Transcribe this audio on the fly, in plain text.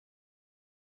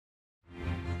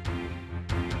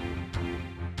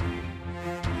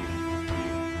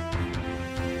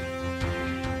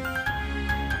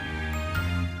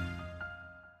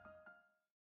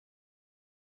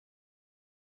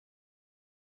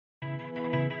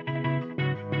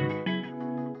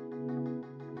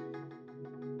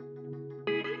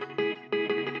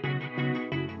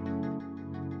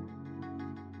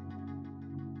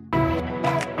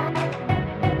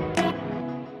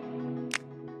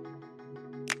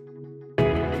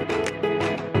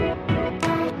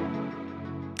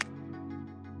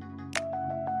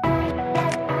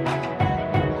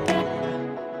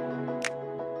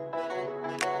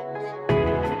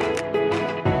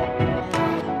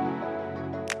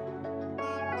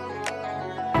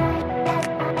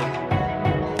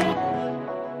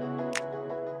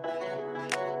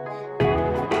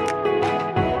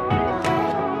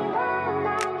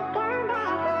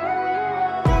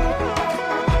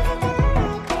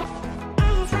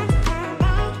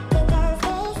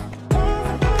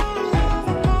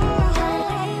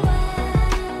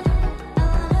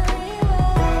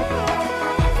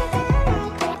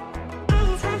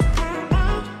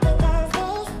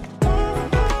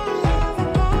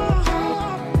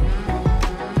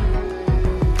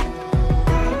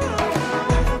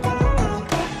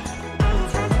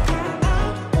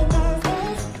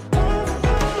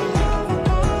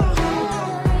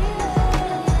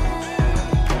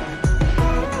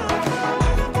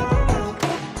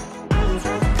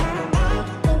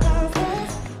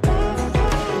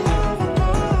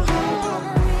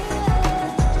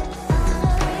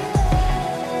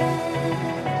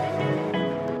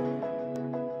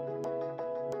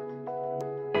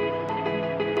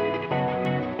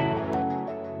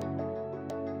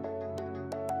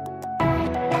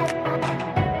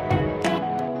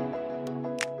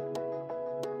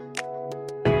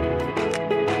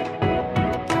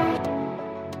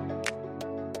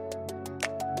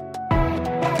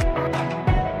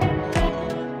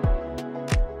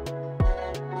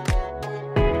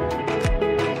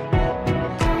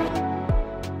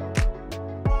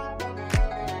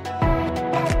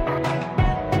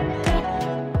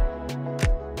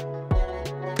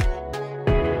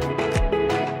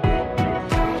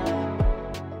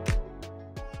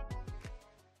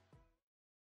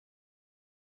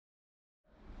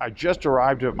I just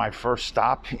arrived at my first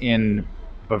stop in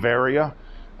Bavaria,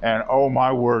 and oh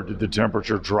my word, did the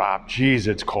temperature drop. Geez,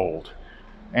 it's cold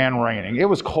and raining. It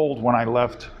was cold when I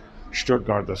left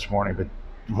Stuttgart this morning, but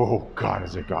oh God,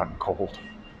 has it gotten cold.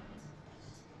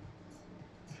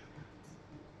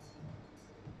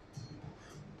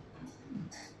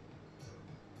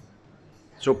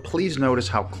 So please notice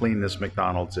how clean this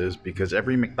McDonald's is, because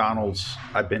every McDonald's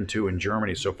I've been to in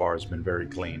Germany so far has been very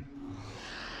clean.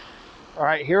 All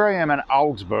right, here I am in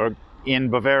Augsburg in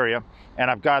Bavaria,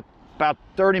 and I've got about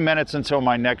 30 minutes until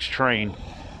my next train,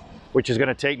 which is going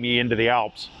to take me into the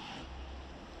Alps.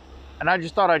 And I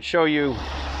just thought I'd show you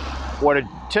what a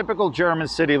typical German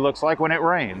city looks like when it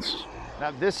rains.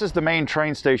 Now, this is the main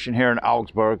train station here in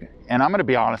Augsburg, and I'm going to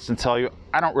be honest and tell you,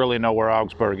 I don't really know where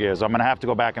Augsburg is. I'm going to have to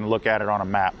go back and look at it on a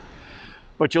map.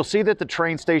 But you'll see that the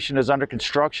train station is under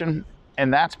construction,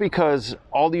 and that's because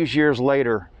all these years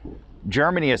later,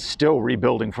 Germany is still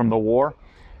rebuilding from the war,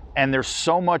 and there's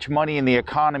so much money in the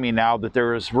economy now that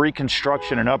there is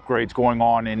reconstruction and upgrades going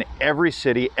on in every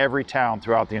city, every town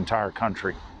throughout the entire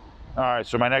country. All right,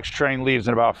 so my next train leaves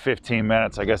in about 15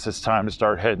 minutes. I guess it's time to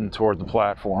start heading toward the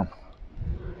platform.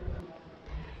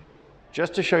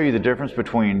 Just to show you the difference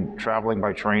between traveling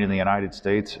by train in the United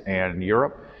States and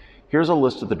Europe, here's a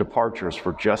list of the departures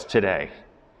for just today.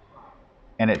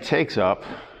 And it takes up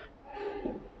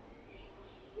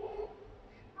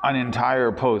an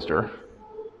entire poster.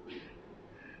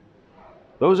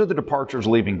 Those are the departures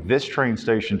leaving this train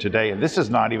station today, and this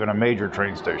is not even a major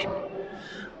train station.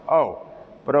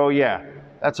 Oh yeah,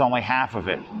 that's only half of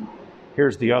it.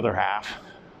 Here's the other half.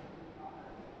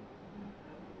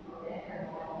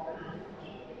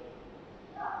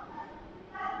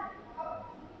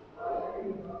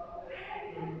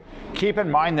 Keep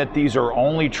in mind that these are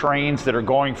only trains that are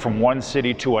going from one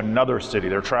city to another city.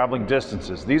 They're traveling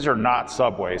distances. These are not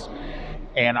subways.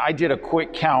 And I did a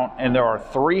quick count, and there are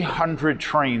 300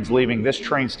 trains leaving this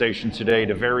train station today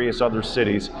to various other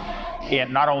cities,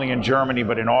 not only in Germany,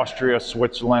 but in Austria,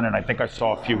 Switzerland, and I think I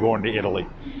saw a few going to Italy.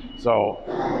 So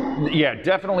yeah,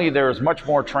 definitely there is much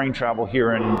more train travel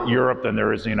here in Europe than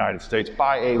there is in the United States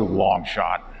by a long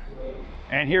shot.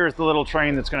 And here's the little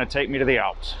train that's going to take me to the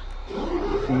Alps.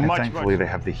 And thankfully they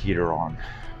have the heater on.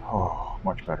 Oh,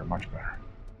 much better, much better.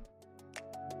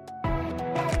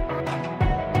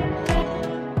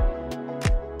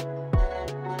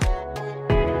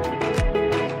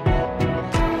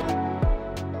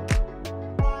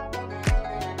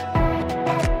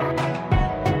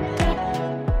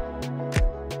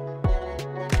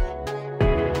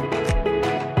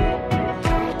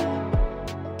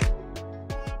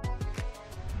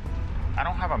 I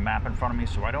don't have a map in front of me,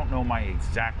 so I don't know my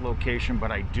exact location,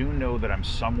 but I do know that I'm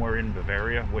somewhere in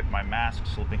Bavaria with my mask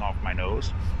slipping off my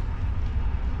nose.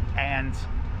 And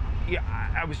yeah,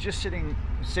 I was just sitting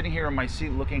here in my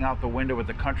seat looking out the window at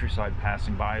the countryside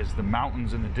passing by as the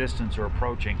mountains in the distance are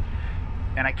approaching.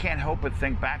 And I can't help but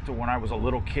think back to when I was a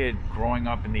little kid growing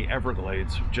up in the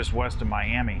Everglades just west of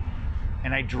Miami.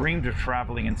 And I dreamed of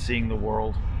traveling and seeing the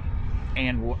world.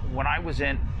 And when I was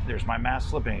in, there's my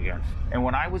mask slipping again. And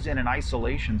when I was in an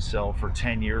isolation cell for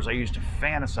 10 years, I used to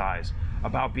fantasize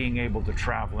about being able to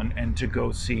travel and to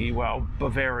go see, well,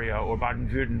 Bavaria or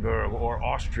Baden-Württemberg or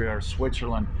Austria or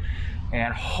Switzerland.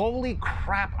 And holy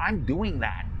crap, I'm doing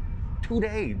that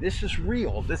today. This is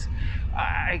real.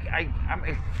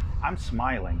 I'm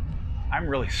smiling. I'm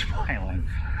really smiling.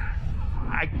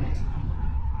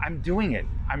 I'm doing it.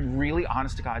 I'm really,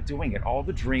 honest to God, doing it. All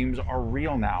the dreams are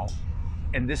real now.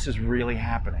 And this is really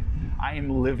happening. I am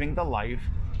living the life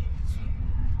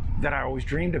that I always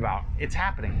dreamed about. It's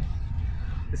happening.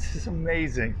 This is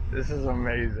amazing. This is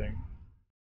amazing.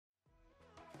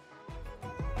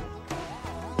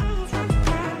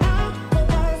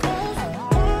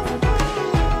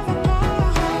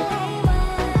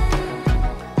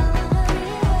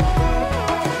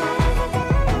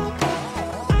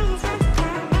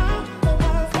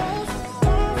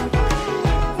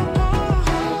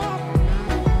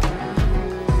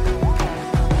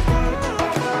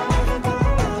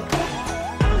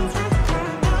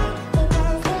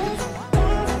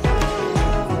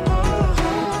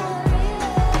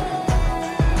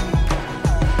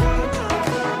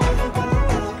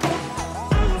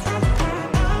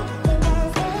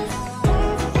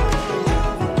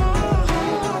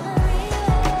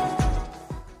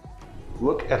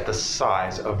 Look at the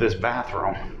size of this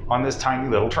bathroom on this tiny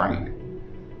little train.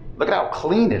 Look at how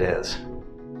clean it is.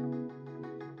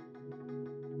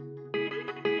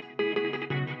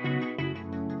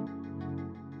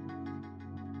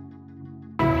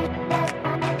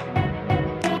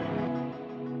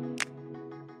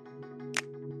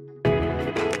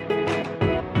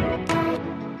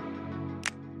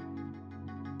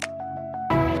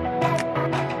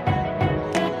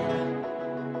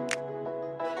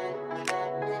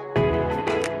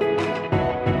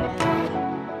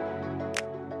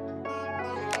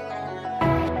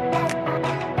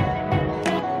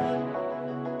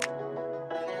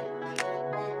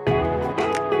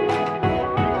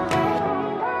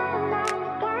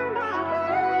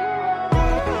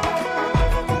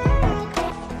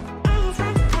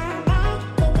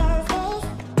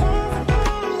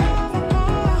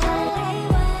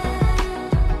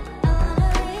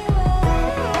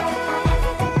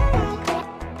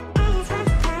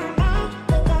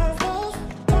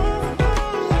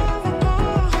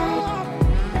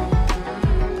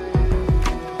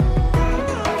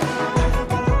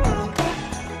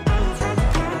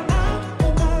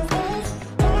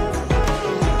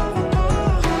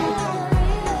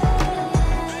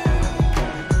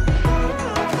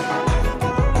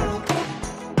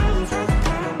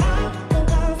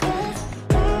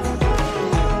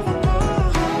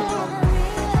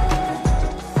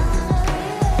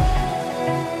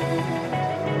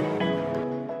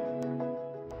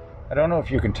 if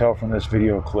you can tell from this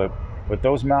video clip, but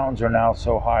those mountains are now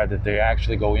so high that they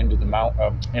actually go into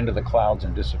the clouds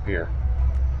and disappear.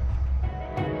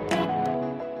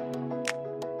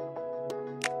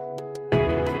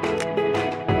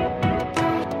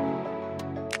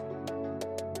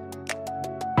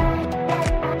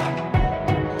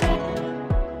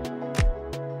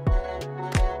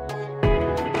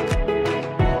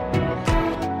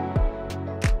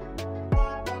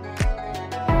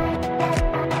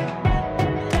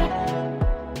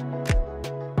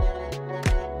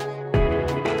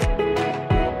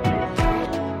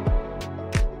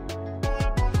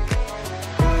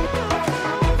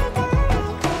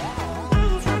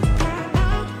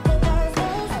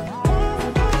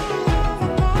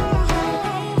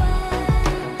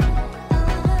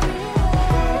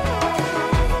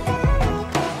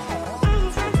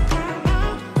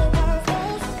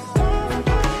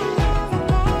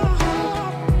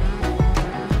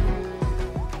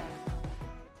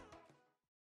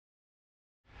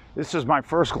 This is my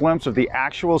first glimpse of the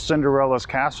actual Cinderella's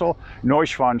castle,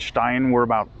 Neuschwanstein. We're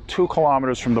about 2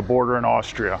 kilometers from the border in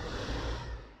Austria.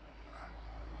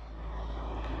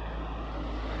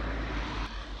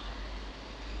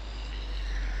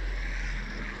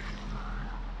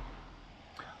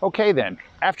 Okay then,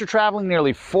 after traveling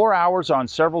nearly 4 hours on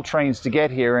several trains to get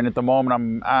here, and at the moment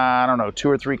I'm, I don't know, 2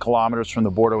 or 3 kilometers from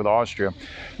the border with Austria,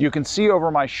 you can see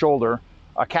over my shoulder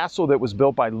a castle that was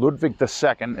built by Ludwig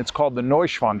II. It's called the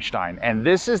Neuschwanstein, and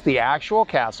this is the actual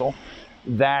castle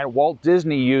that Walt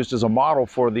Disney used as a model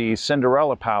for the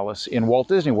Cinderella Palace in Walt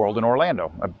Disney World in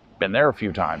Orlando. I've been there a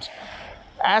few times.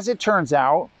 As it turns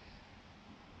out,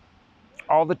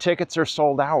 all the tickets are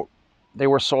sold out. They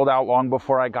were sold out long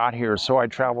before I got here, so I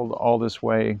traveled all this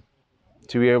way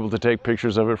to be able to take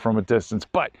pictures of it from a distance.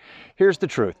 But here's the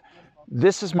truth.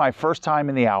 This is my first time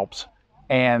in the Alps,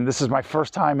 and this is my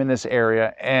first time in this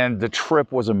area, and the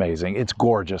trip was amazing. It's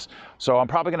gorgeous. So I'm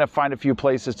probably gonna find a few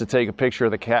places to take a picture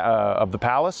of the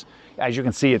palace. As you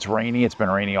can see, it's rainy. It's been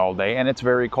rainy all day, and it's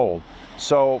very cold.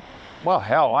 So, well,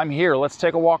 hell, I'm here. Let's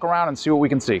take a walk around and see what we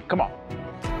can see. Come on.